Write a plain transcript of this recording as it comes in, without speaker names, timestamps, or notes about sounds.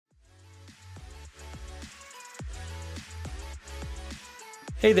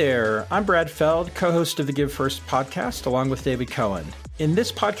Hey there, I'm Brad Feld, co-host of the Give First podcast, along with David Cohen. In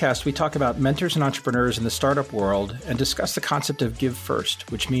this podcast, we talk about mentors and entrepreneurs in the startup world and discuss the concept of Give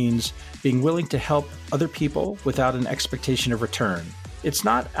First, which means being willing to help other people without an expectation of return. It's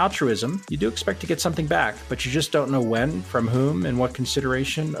not altruism. You do expect to get something back, but you just don't know when, from whom, and what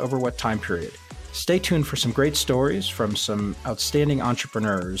consideration, over what time period. Stay tuned for some great stories from some outstanding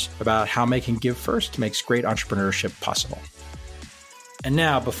entrepreneurs about how making Give First makes great entrepreneurship possible. And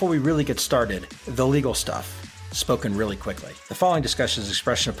now, before we really get started, the legal stuff, spoken really quickly. The following discussion is an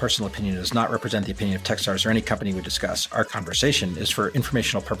expression of personal opinion and does not represent the opinion of Techstars or any company we discuss. Our conversation is for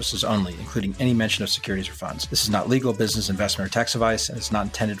informational purposes only, including any mention of securities or funds. This is not legal, business, investment, or tax advice, and it's not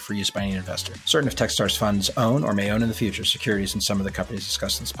intended for use by any investor. Certain of Techstars funds own or may own in the future securities in some of the companies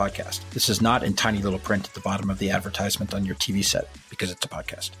discussed in this podcast. This is not in tiny little print at the bottom of the advertisement on your TV set, because it's a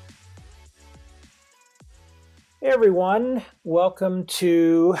podcast. Hey everyone, welcome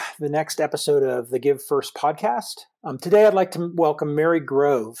to the next episode of the Give First podcast. Today I'd like to welcome Mary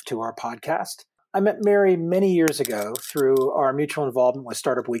Grove to our podcast. I met Mary many years ago through our mutual involvement with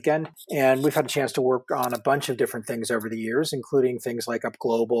Startup Weekend, and we've had a chance to work on a bunch of different things over the years, including things like Up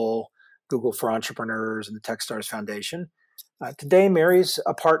Global, Google for Entrepreneurs, and the Techstars Foundation. Today, Mary's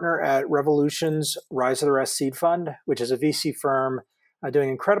a partner at Revolution's Rise of the Rest Seed Fund, which is a VC firm doing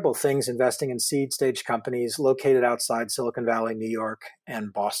incredible things, investing in seed stage companies located outside Silicon Valley, New York,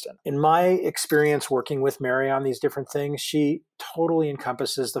 and Boston. In my experience working with Mary on these different things, she totally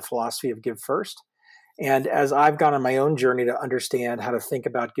encompasses the philosophy of Give First. And as I've gone on my own journey to understand how to think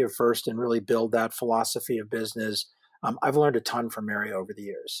about Give First and really build that philosophy of business, I've learned a ton from Mary over the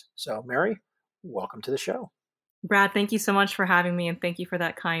years. So Mary, welcome to the show. Brad, thank you so much for having me, and thank you for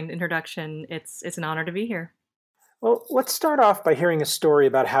that kind introduction. It's an honor to be here. Well, let's start off by hearing a story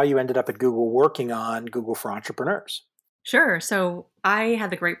about how you ended up at Google working on Google for Entrepreneurs. Sure. So I had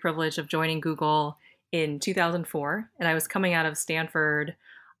the great privilege of joining Google in 2004, and I was coming out of Stanford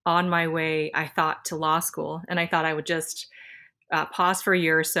on my way, I thought, to law school. And I thought I would just pause for a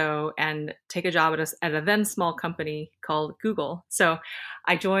year or so and take a job at a then small company called Google. So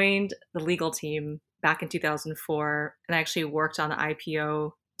I joined the legal team back in 2004, and I actually worked on the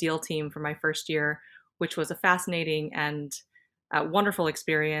IPO deal team for my first year, which was a fascinating and wonderful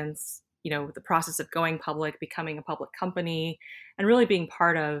experience. You know, the process of going public, becoming a public company, and really being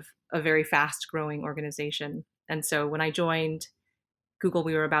part of a very fast growing organization. And so when I joined Google,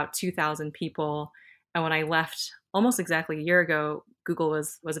 we were about 2,000 people. And when I left almost exactly a year ago, Google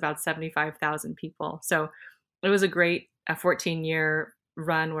was about 75,000 people. So it was a great 14-year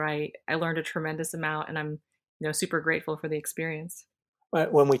run where I learned a tremendous amount, and I'm super grateful for the experience.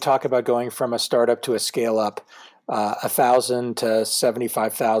 When we talk about going from a startup to a scale up, 1,000 to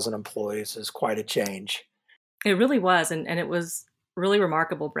 75,000 employees is quite a change. It really was. And it was really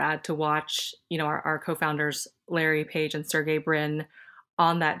remarkable, Brad, to watch, our co-founders, Larry Page and Sergey Brin,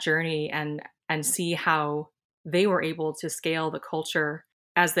 on that journey and see how they were able to scale the culture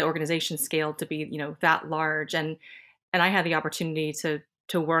as the organization scaled to be, that large. And I had the opportunity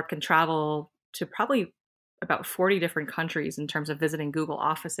to work and travel to probably about 40 different countries in terms of visiting Google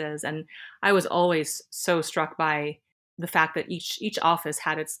offices. And I was always so struck by the fact that each office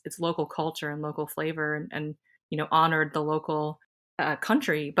had its local culture and local flavor and honored the local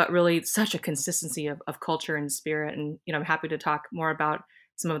country, but really such a consistency of culture and spirit. And, I'm happy to talk more about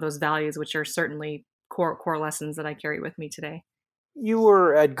some of those values, which are certainly core lessons that I carry with me today. You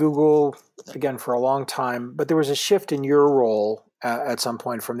were at Google, again, for a long time, but there was a shift in your role at some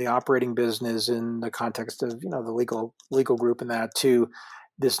point from the operating business in the context of, the legal group and that to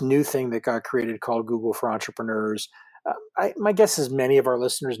this new thing that got created called Google for Entrepreneurs. My guess is many of our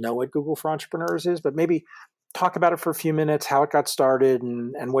listeners know what Google for Entrepreneurs is, but maybe talk about it for a few minutes, how it got started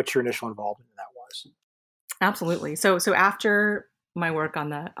and what your initial involvement in that was. Absolutely. So after my work on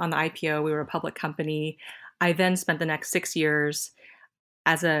the IPO, we were a public company. I then spent the next 6 years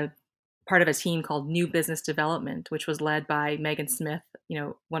as a part of a team called New Business Development, which was led by Megan Smith,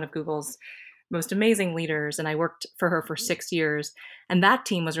 one of Google's most amazing leaders. And I worked for her for 6 years. And that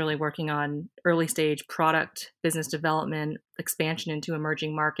team was really working on early stage product, business development, expansion into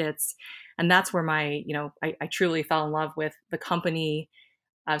emerging markets. And that's where I truly fell in love with the company,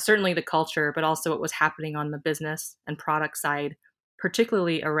 certainly the culture, but also what was happening on the business and product side,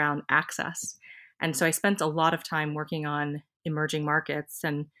 particularly around access. And so I spent a lot of time working on emerging markets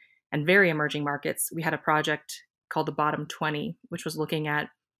and very emerging markets. We had a project called the Bottom 20, which was looking at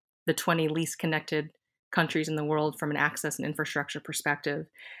the 20 least connected countries in the world from an access and infrastructure perspective,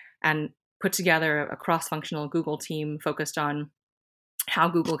 and put together a cross-functional Google team focused on how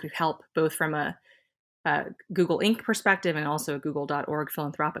Google could help both from a Google Inc. perspective and also a Google.org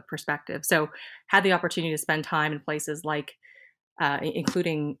philanthropic perspective. So had the opportunity to spend time in places like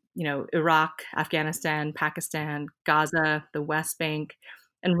including, Iraq, Afghanistan, Pakistan, Gaza, the West Bank,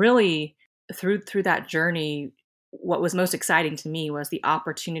 and really through that journey, what was most exciting to me was the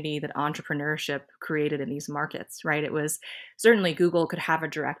opportunity that entrepreneurship created in these markets. Right? It was certainly Google could have a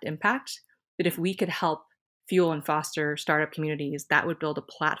direct impact, but if we could help fuel and foster startup communities, that would build a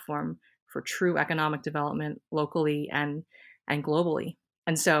platform for true economic development locally and globally.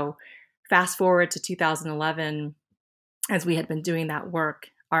 And so, fast forward to 2011 as we had been doing that work,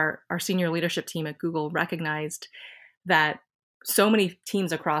 our senior leadership team at Google recognized that so many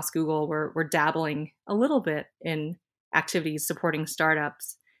teams across Google were dabbling a little bit in activities supporting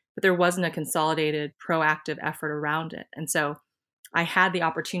startups, but there wasn't a consolidated, proactive effort around it. And so I had the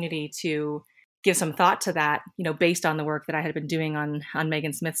opportunity to give some thought to that, based on the work that I had been doing on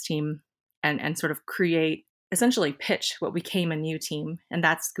Megan Smith's team and sort of essentially pitch what became a new team. And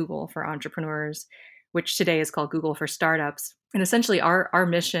that's Google for Entrepreneurs, which today is called Google for Startups. And essentially our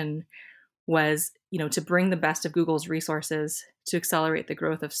mission was, to bring the best of Google's resources to accelerate the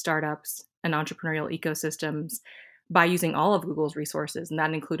growth of startups and entrepreneurial ecosystems by using all of Google's resources. And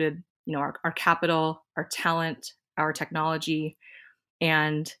that included, our capital, our talent, our technology.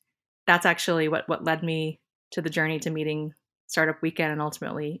 And that's actually what led me to the journey to meeting Startup Weekend and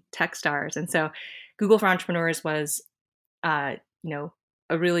ultimately Techstars. And so Google for Entrepreneurs was,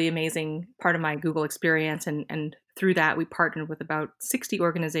 a really amazing part of my Google experience. And through that, we partnered with about 60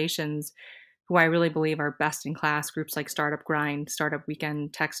 organizations who I really believe are best in class, groups like Startup Grind, Startup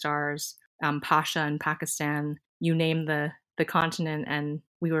Weekend, Techstars, Pasha in Pakistan, you name the continent. And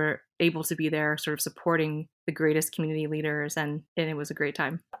we were able to be there sort of supporting the greatest community leaders. And it was a great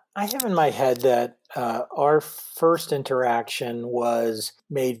time. I have in my head that our first interaction was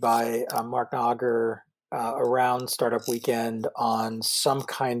made by Mark Nagar around Startup Weekend on some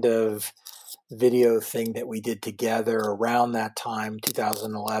kind of video thing that we did together around that time,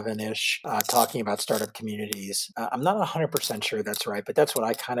 2011-ish, talking about startup communities. I'm not 100% sure that's right, but that's what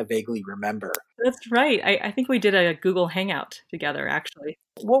I kind of vaguely remember. That's right. I think we did a Google Hangout together, actually.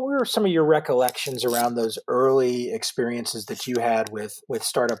 What were some of your recollections around those early experiences that you had with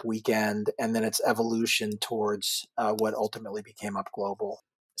Startup Weekend and then its evolution towards what ultimately became Up Global?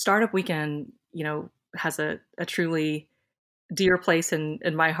 Startup Weekend, has a truly dear place in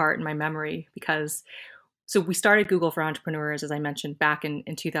my heart and my memory because so we started Google for Entrepreneurs, as I mentioned, back in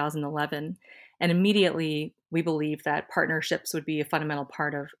 2011. And immediately we believed that partnerships would be a fundamental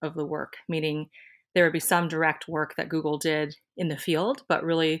part of the work, meaning there would be some direct work that Google did in the field, but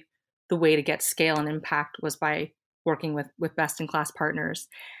really the way to get scale and impact was by working with best-in-class partners.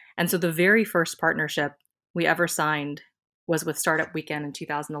 And so the very first partnership we ever signed was with Startup Weekend in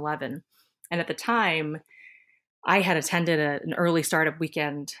 2011. And at the time, I had attended an early Startup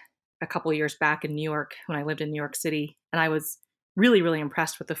Weekend a couple of years back in New York when I lived in New York City. And I was really, really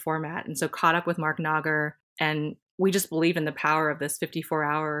impressed with the format. And so caught up with Mark Nagar. And we just believe in the power of this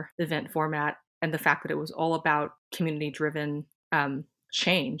 54-hour event format and the fact that it was all about community-driven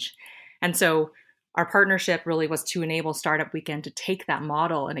change. And so our partnership really was to enable Startup Weekend to take that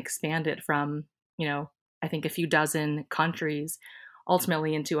model and expand it from, I think a few dozen countries,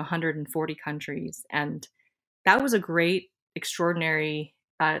 ultimately into 140 countries. And that was a great, extraordinary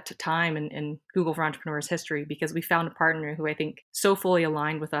time in Google for Entrepreneurs history because we found a partner who I think so fully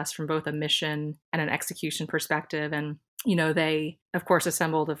aligned with us from both a mission and an execution perspective. And, they, of course,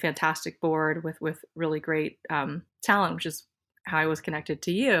 assembled a fantastic board with really great talent, which is how I was connected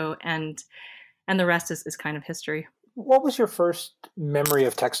to you. And the rest is kind of history. What was your first memory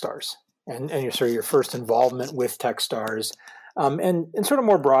of Techstars and your first involvement with Techstars? And sort of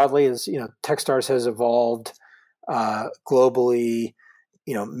more broadly, as Techstars has evolved globally,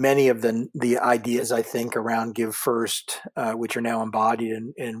 many of the ideas I think around Give First, which are now embodied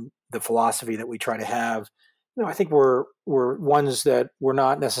in the philosophy that we try to have, I think were ones that were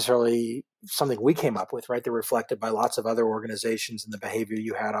not necessarily something we came up with, right? They're reflected by lots of other organizations and the behavior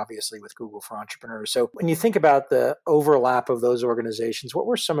you had, obviously, with Google for Entrepreneurs. So when you think about the overlap of those organizations, what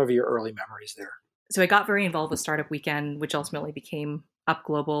were some of your early memories there? So I got very involved with Startup Weekend, which ultimately became Up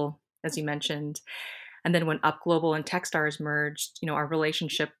Global, as you mentioned. And then when Up Global and Techstars merged, our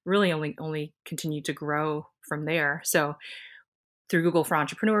relationship really only continued to grow from there. So through Google for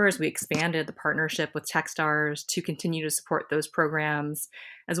Entrepreneurs, we expanded the partnership with Techstars to continue to support those programs,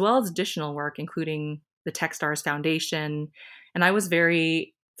 as well as additional work, including the Techstars Foundation. And I was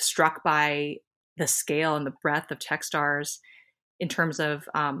very struck by the scale and the breadth of Techstars in terms of,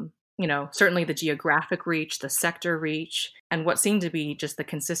 certainly the geographic reach, the sector reach, and what seemed to be just the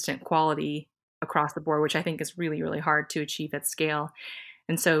consistent quality across the board, which I think is really, really hard to achieve at scale.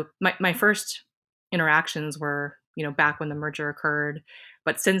 And so my first interactions were, back when the merger occurred.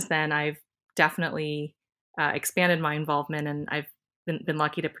 But since then, I've definitely expanded my involvement, and I've been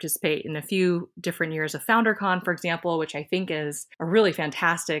lucky to participate in a few different years of FounderCon, for example, which I think is a really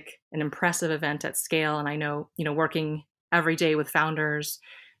fantastic and impressive event at scale. And I know, working every day with founders,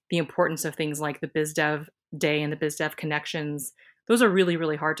 the importance of things like the BizDev Day and the BizDev Connections, those are really,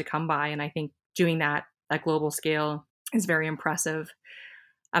 really hard to come by. And I think doing that at global scale is very impressive.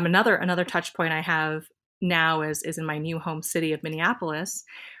 Another touch point I have now is in my new home city of Minneapolis,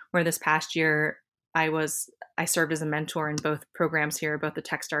 where this past year I served as a mentor in both programs here, both the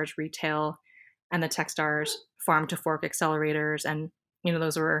Techstars Retail and the Techstars Farm to Fork accelerators. And,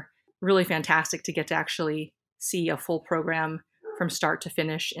 those were really fantastic to get to actually see a full program from start to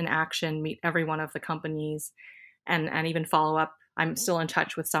finish in action, meet every one of the companies, and even follow up. I'm still in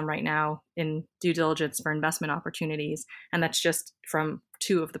touch with some right now in due diligence for investment opportunities. And that's just from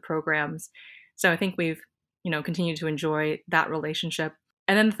 2 of the programs. So I think we've, continued to enjoy that relationship.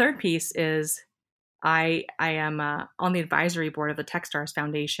 And then the third piece is I am on the advisory board of the Techstars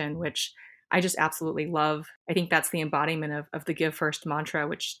Foundation, which I just absolutely love. I think that's the embodiment of the Give First mantra,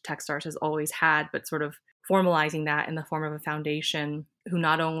 which Techstars has always had, but sort of formalizing that in the form of a foundation who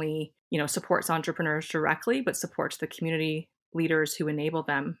not only, supports entrepreneurs directly, but supports the community leaders who enable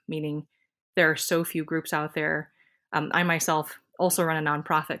them, meaning there are so few groups out there. I myself also run a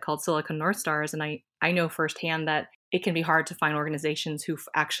nonprofit called Silicon North Stars, and I know firsthand that it can be hard to find organizations who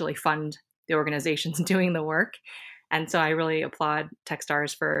actually fund the organizations doing the work. And so I really applaud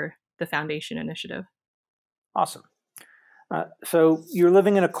Techstars for the foundation initiative. Awesome. So you're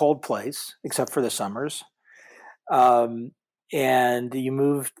living in a cold place, except for the summers. And you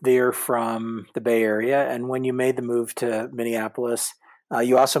moved there from the Bay Area. And when you made the move to Minneapolis,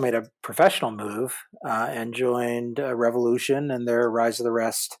 you also made a professional move and joined Revolution and their Rise of the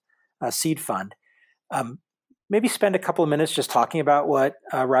Rest seed fund. Maybe spend a couple of minutes just talking about what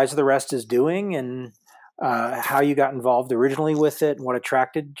Rise of the Rest is doing and how you got involved originally with it and what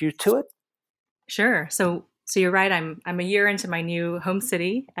attracted you to it. Sure. So you're right. I'm a year into my new home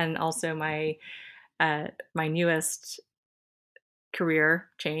city, and also my newest career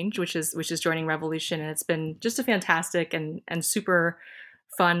change, which is joining Revolution, and it's been just a fantastic and super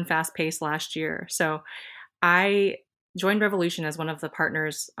fun, fast paced last year. So I joined Revolution as one of the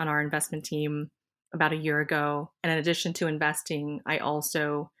partners on our investment team about a year ago. And in addition to investing, I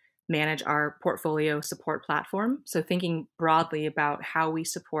also manage our portfolio support platform. So thinking broadly about how we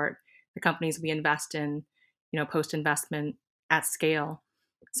support the companies we invest in, post-investment at scale.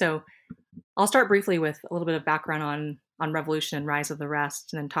 So I'll start briefly with a little bit of background on Revolution and Rise of the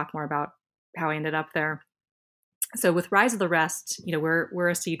Rest, and then talk more about how I ended up there. So with Rise of the Rest, we're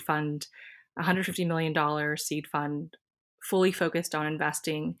a seed fund, $150 million seed fund, fully focused on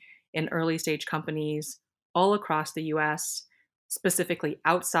investing in early stage companies all across the US, specifically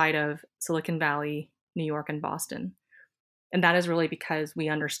outside of Silicon Valley, New York, and Boston. And that is really because we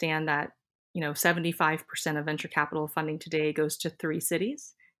understand that 75% of venture capital funding today goes to 3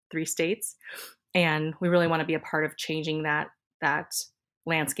 cities, 3 states, and we really want to be a part of changing that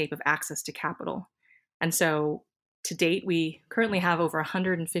landscape of access to capital. And so to date, we currently have over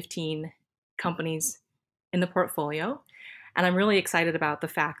 115 companies in the portfolio. And I'm really excited about the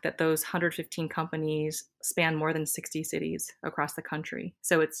fact that those 115 companies span more than 60 cities across the country.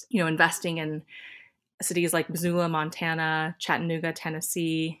 So it's, investing in cities like Missoula, Montana, Chattanooga,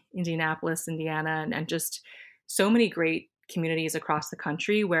 Tennessee, Indianapolis, Indiana, and just so many great communities across the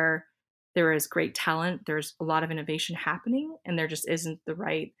country where there is great talent, there's a lot of innovation happening, and there just isn't the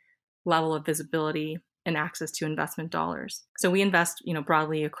right level of visibility and access to investment dollars. So we invest,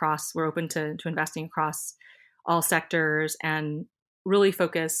 broadly across, we're open to investing across all sectors and really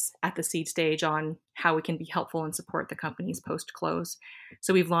focus at the seed stage on how we can be helpful and support the companies post-close.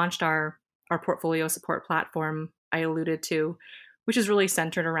 So we've launched our portfolio support platform I alluded to, which is really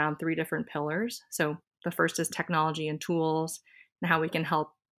centered around 3 different pillars. So the first is technology and tools and how we can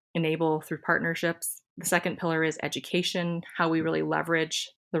help enable through partnerships. The second pillar is education, how we really leverage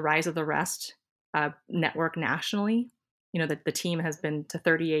the Rise of the Rest network nationally. The team has been to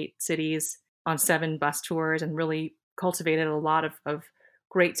 38 cities on 7 bus tours and really cultivated a lot of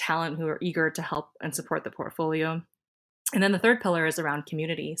great talent who are eager to help and support the portfolio. And then the third pillar is around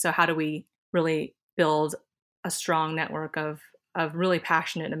community. So how do we really build a strong network of really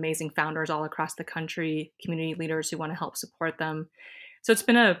passionate, amazing founders all across the country, community leaders who want to help support them. So it's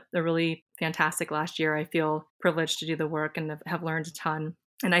been a really fantastic last year. I feel privileged to do the work and have learned a ton.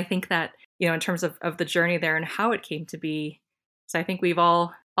 And I think that, in terms of the journey there and how it came to be, so I think we've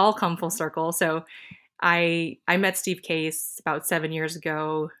all all come full circle. So I met Steve Case about 7 years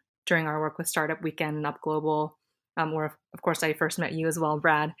ago during our work with Startup Weekend and Up Global, where of course I first met you as well,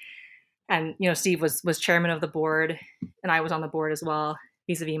 Brad. And Steve was chairman of the board, and I was on the board as well,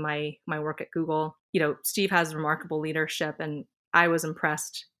 vis-a-vis my work at Google. Steve has remarkable leadership, and I was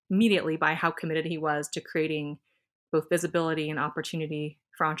impressed immediately by how committed he was to creating both visibility and opportunity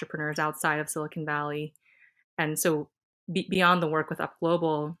for entrepreneurs outside of Silicon Valley. And so beyond the work with Up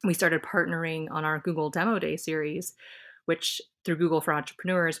Global, we started partnering on our Google Demo Day series, which through Google for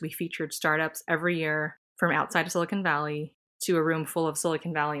Entrepreneurs, we featured startups every year from outside of Silicon Valley to a room full of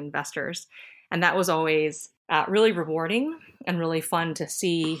Silicon Valley investors. And that was always really rewarding and really fun to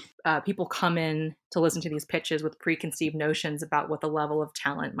see people come in to listen to these pitches with preconceived notions about what the level of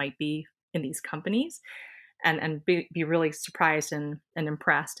talent might be in these companies, and be really surprised and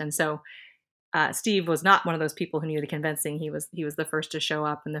impressed. And so Steve was not one of those people who needed convincing. He was the first to show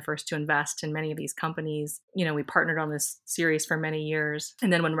up and the first to invest in many of these companies. We partnered on this series for many years.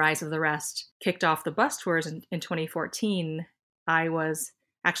 And then when Rise of the Rest kicked off the bus tours in 2014, I was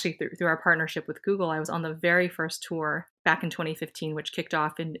actually through our partnership with Google, I was on the very first tour back in 2015, which kicked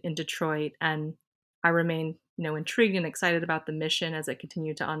off in Detroit. And I remained, intrigued and excited about the mission as it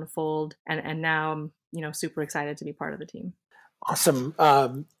continued to unfold. And now I'm, super excited to be part of the team. Awesome.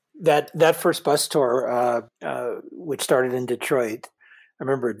 That first bus tour, which started in Detroit, I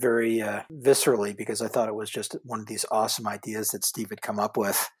remember it very viscerally because I thought it was just one of these awesome ideas that Steve had come up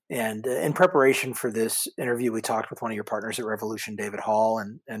with. And in preparation for this interview, we talked with one of your partners at Revolution, David Hall,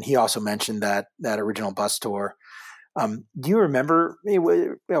 and he also mentioned that original bus tour. Do you remember?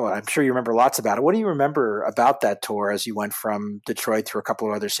 Well, I'm sure you remember lots about it. What do you remember about that tour as you went from Detroit through a couple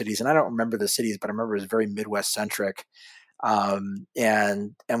of other cities? And I don't remember the cities, but I remember it was very Midwest centric. And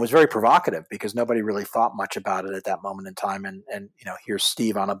was very provocative because nobody really thought much about it at that moment in time. And here's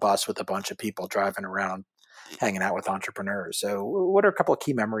Steve on a bus with a bunch of people driving around, hanging out with entrepreneurs. So what are a couple of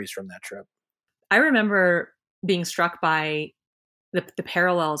key memories from that trip? I remember being struck by the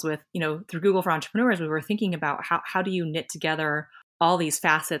parallels with, through Google for Entrepreneurs, we were thinking about how do you knit together all these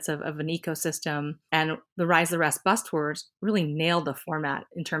facets of an ecosystem. And the Rise of the Rest bus tours really nailed the format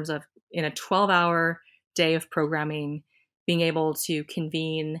in terms of, in a 12-hour day of programming, being able to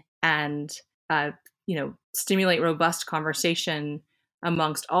convene and, stimulate robust conversation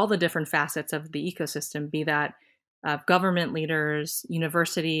amongst all the different facets of the ecosystem, be that government leaders,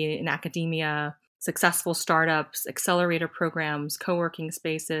 university and academia, successful startups, accelerator programs, co-working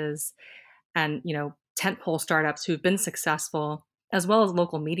spaces, and, tentpole startups who've been successful, as well as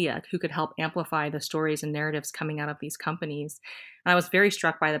local media who could help amplify the stories and narratives coming out of these companies. And I was very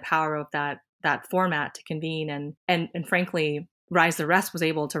struck by the power of that format to convene, and frankly, Rise the Rest was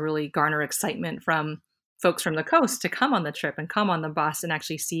able to really garner excitement from folks from the coast to come on the trip and come on the bus and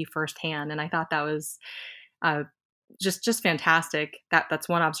actually see firsthand. And I thought that was just fantastic. That's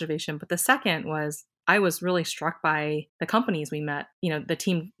one observation. But the second was I was really struck by the companies we met. The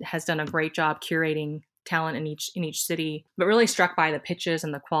team has done a great job curating talent in each city, but really struck by the pitches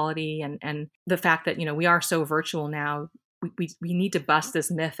and the quality and the fact that, we are so virtual now. We need to bust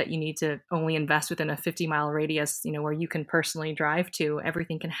this myth that you need to only invest within a 50-mile radius, where you can personally drive to.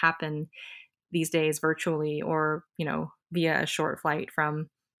 Everything can happen these days virtually or, via a short flight from,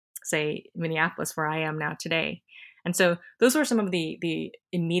 say, Minneapolis, where I am now today. And so those were some of the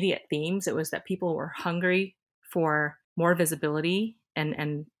immediate themes. It was that people were hungry for more visibility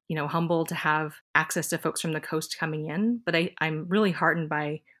and humbled to have access to folks from the coast coming in. But I'm really heartened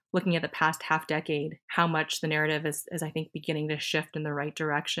by looking at the past half decade, how much the narrative is I think, beginning to shift in the right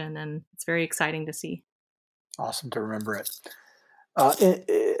direction. And it's very exciting to see. Awesome to remember it.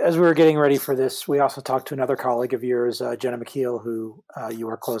 As we were getting ready for this, we also talked to another colleague of yours, Jenna McKeel, who you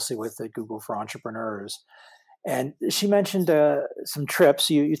work closely with at Google for Entrepreneurs. And she mentioned some trips.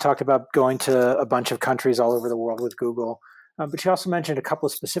 You talked about going to a bunch of countries all over the world with Google. But she also mentioned a couple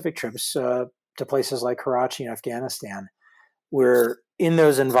of specific trips to places like Karachi and Afghanistan, where in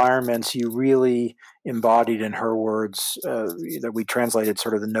those environments, you really embodied, in her words, that we translated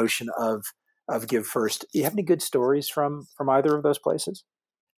sort of the notion of Give First. Do you have any good stories from either of those places?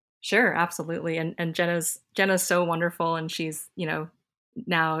 Sure, absolutely. And Jenna's so wonderful, and she's,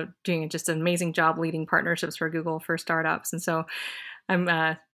 now doing just an amazing job leading partnerships for Google for startups. And so I'm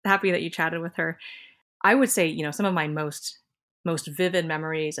happy that you chatted with her. I would say, some of my most vivid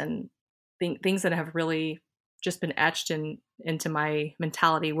memories and things that have really just been etched into my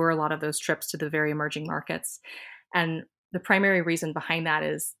mentality were a lot of those trips to the very emerging markets. And the primary reason behind that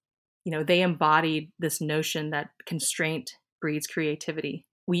is, they embodied this notion that constraint breeds creativity.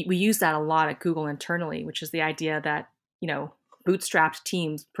 We use that a lot at Google internally, which is the idea that, bootstrapped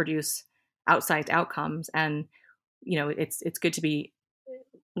teams produce outsized outcomes. And, it's good to be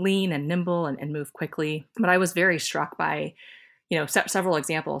lean and nimble and move quickly. But I was very struck by, several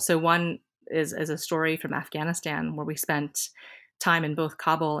examples. So one is a story from Afghanistan where we spent time in both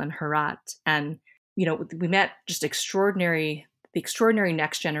Kabul and Herat. And, we met just the extraordinary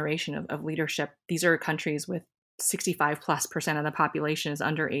next generation of leadership. These are countries with 65+% of the population is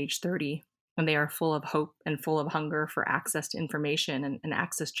under age 30, and they are full of hope and full of hunger for access to information and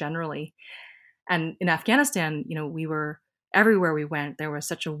access generally. And in Afghanistan, we were everywhere we went, there was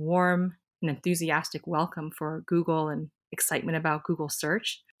such a warm and enthusiastic welcome for Google and excitement about Google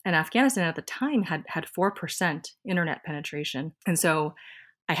search. And Afghanistan at the time had 4% internet penetration. And so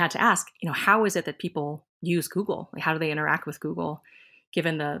I had to ask, how is it that people use Google? Like, how do they interact with Google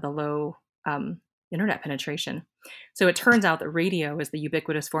given the low internet penetration? So it turns out that radio is the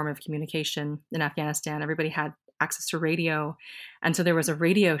ubiquitous form of communication in Afghanistan. Everybody had access to radio. And so there was a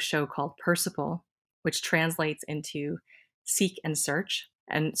radio show called Percival, which translates into seek and search.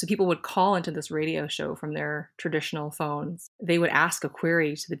 And so people would call into this radio show from their traditional phones. They would ask a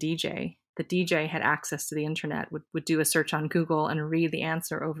query to the DJ. The DJ had access to the internet, would do a search on Google and read the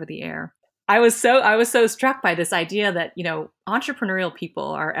answer over the air. I was so struck by this idea that, entrepreneurial people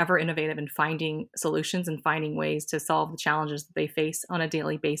are ever innovative in finding solutions and finding ways to solve the challenges that they face on a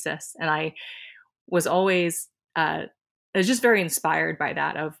daily basis. And I was always, I was just very inspired by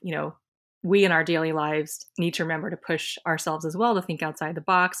that of, we in our daily lives need to remember to push ourselves as well to think outside the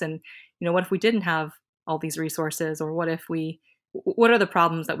box. And, what if we didn't have all these resources, or what are the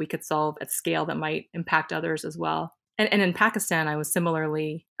problems that we could solve at scale that might impact others as well? And in Pakistan, I was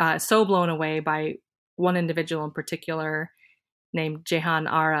similarly so blown away by one individual in particular named Jehan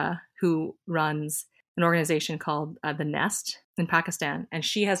Ara, who runs an organization called The Nest in Pakistan. And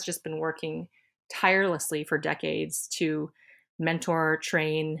she has just been working tirelessly for decades to mentor,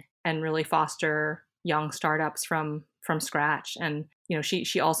 train, and really foster young startups from scratch. And,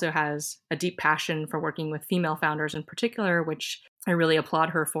 she also has a deep passion for working with female founders in particular, which I really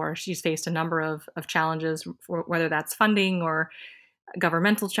applaud her for. She's faced a number of challenges, whether that's funding or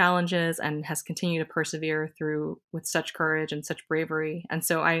governmental challenges, and has continued to persevere through with such courage and such bravery. And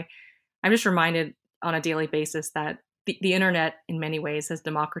so I'm just reminded on a daily basis that the internet in many ways has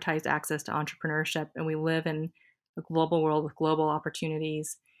democratized access to entrepreneurship, and we live in a global world with global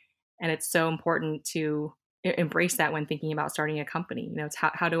opportunities. And it's so important to embrace that when thinking about starting a company. It's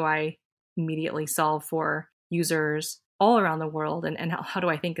how do I immediately solve for users all around the world? And how do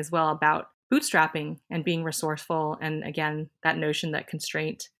I think as well about bootstrapping and being resourceful? And again, that notion that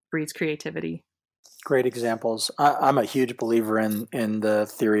constraint breeds creativity. Great examples. I'm a huge believer in the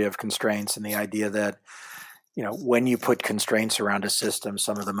theory of constraints and the idea that, when you put constraints around a system,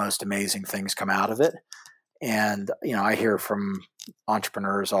 some of the most amazing things come out of it. And, I hear from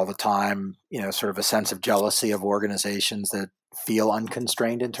entrepreneurs all the time, sort of a sense of jealousy of organizations that feel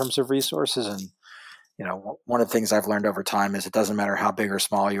unconstrained in terms of resources. And, one of the things I've learned over time is it doesn't matter how big or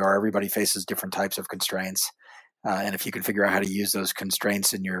small you are, everybody faces different types of constraints. And if you can figure out how to use those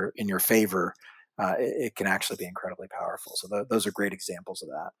constraints in your favor, it can actually be incredibly powerful. So those are great examples of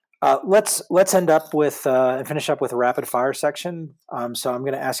that. Let's end up with and finish up with a rapid fire section. So I'm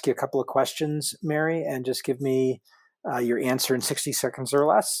going to ask you a couple of questions, Mary, and just give me your answer in 60 seconds or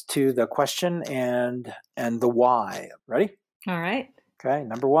less to the question and the why. Ready? All right. Okay.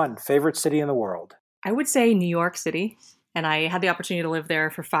 Number one, favorite city in the world. I would say New York City. And I had the opportunity to live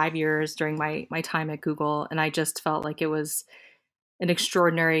there for 5 years during my time at Google. And I just felt like it was an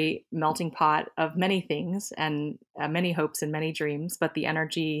extraordinary melting pot of many things and many hopes and many dreams. But the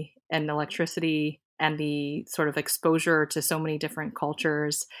energy and electricity and the sort of exposure to so many different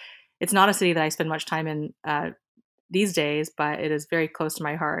cultures. It's not a city that I spend much time in these days, but it is very close to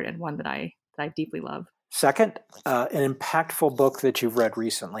my heart and one that I deeply love. Second, an impactful book that you've read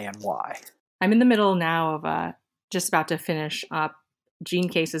recently and why? I'm in the middle now of just about to finish up Jean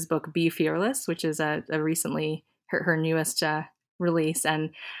Case's book, Be Fearless, which is a recently her newest release.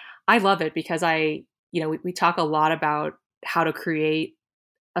 And I love it because we talk a lot about how to create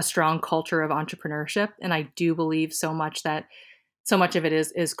a strong culture of entrepreneurship. And I do believe so much of it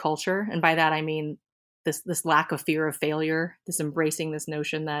is culture. And by that, I mean this lack of fear of failure, this embracing this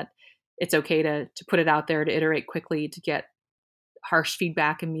notion that it's okay to put it out there, to iterate quickly, to get harsh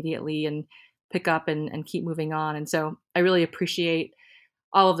feedback immediately and pick up and keep moving on. And so I really appreciate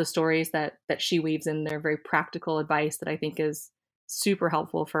all of the stories that she weaves in there, very practical advice that I think is super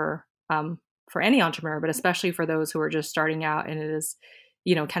helpful for any entrepreneur, but especially for those who are just starting out, and it is,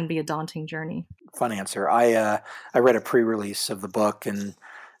 can be a daunting journey. Fun answer. I read a pre-release of the book, and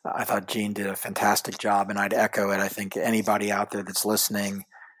I thought Jean did a fantastic job, and I'd echo it. I think anybody out there that's listening,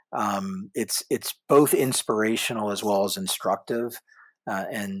 it's both inspirational as well as instructive.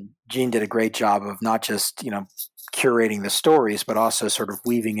 And Jean did a great job of not just, curating the stories, but also sort of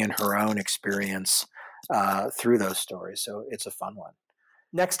weaving in her own experience through those stories. So it's a fun one.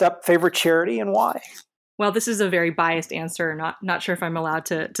 Next up, favorite charity and why? Well, this is a very biased answer. Not sure if I'm allowed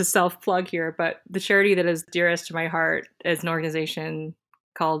to self-plug here, but the charity that is dearest to my heart is an organization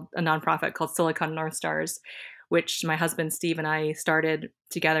a nonprofit called Silicon North Stars, which my husband Steve and I started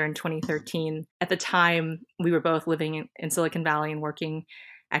together in 2013. At the time, we were both living in Silicon Valley and working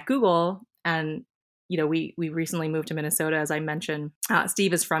at Google. And, we recently moved to Minnesota, as I mentioned.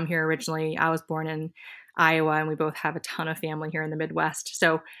 Steve is from here originally. I was born in Iowa, and we both have a ton of family here in the Midwest.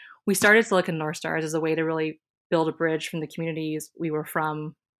 So we started Silicon North Stars as a way to really build a bridge from the communities we were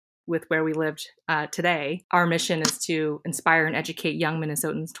from with where we lived today. Our mission is to inspire and educate young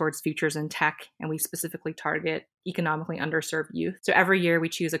Minnesotans towards futures in tech, and we specifically target economically underserved youth. So every year we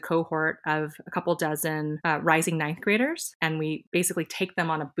choose a cohort of a couple dozen rising ninth graders, and we basically take them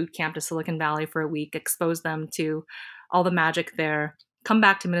on a boot camp to Silicon Valley for a week, expose them to all the magic there, come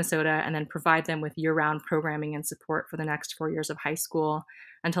back to Minnesota, and then provide them with year-round programming and support for the next 4 years of high school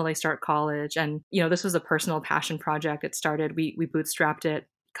until they start college. And, this was a personal passion project. It started, we bootstrapped it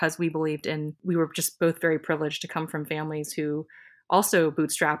because we were just both very privileged to come from families who also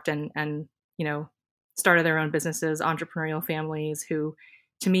bootstrapped and started their own businesses, entrepreneurial families who,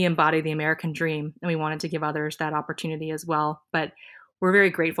 to me, embody the American dream. And we wanted to give others that opportunity as well. But we're very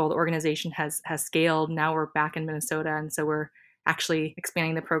grateful. The organization has scaled. Now we're back in Minnesota. And so we're actually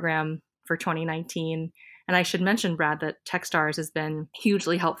expanding the program for 2019. And I should mention, Brad, that Techstars has been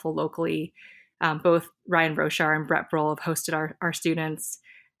hugely helpful locally. Both Ryan Roshar and Brett Brohl have hosted our students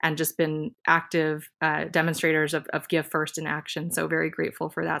and just been active demonstrators of Give First in action. So very grateful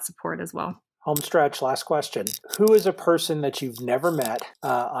for that support as well. Home stretch, last question. Who is a person that you've never met,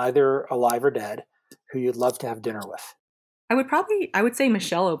 either alive or dead, who you'd love to have dinner with? I would say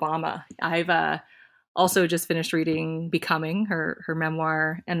Michelle Obama. I've also just finished reading Becoming, her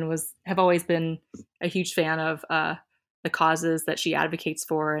memoir, and have always been a huge fan of the causes that she advocates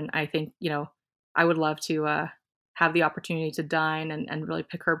for. And I think, I would love to have the opportunity to dine and really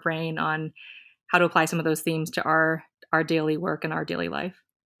pick her brain on how to apply some of those themes to our daily work and our daily life.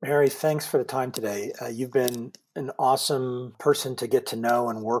 Mary, thanks for the time today. You've been an awesome person to get to know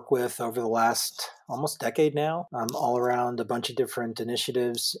and work with over the last almost decade now, all around a bunch of different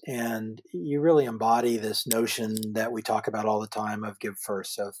initiatives. And you really embody this notion that we talk about all the time of Give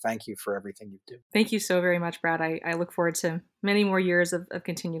First. So thank you for everything you do. Thank you so very much, Brad. I look forward to many more years of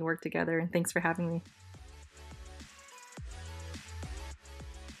continued work together. And thanks for having me.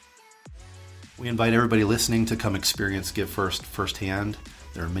 We invite everybody listening to come experience Give First firsthand.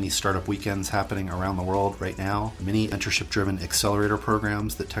 There are many startup weekends happening around the world right now. Many mentorship-driven accelerator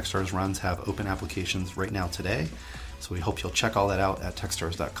programs that Techstars runs have open applications right now today. So we hope you'll check all that out at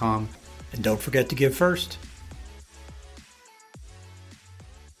techstars.com. And don't forget to give first.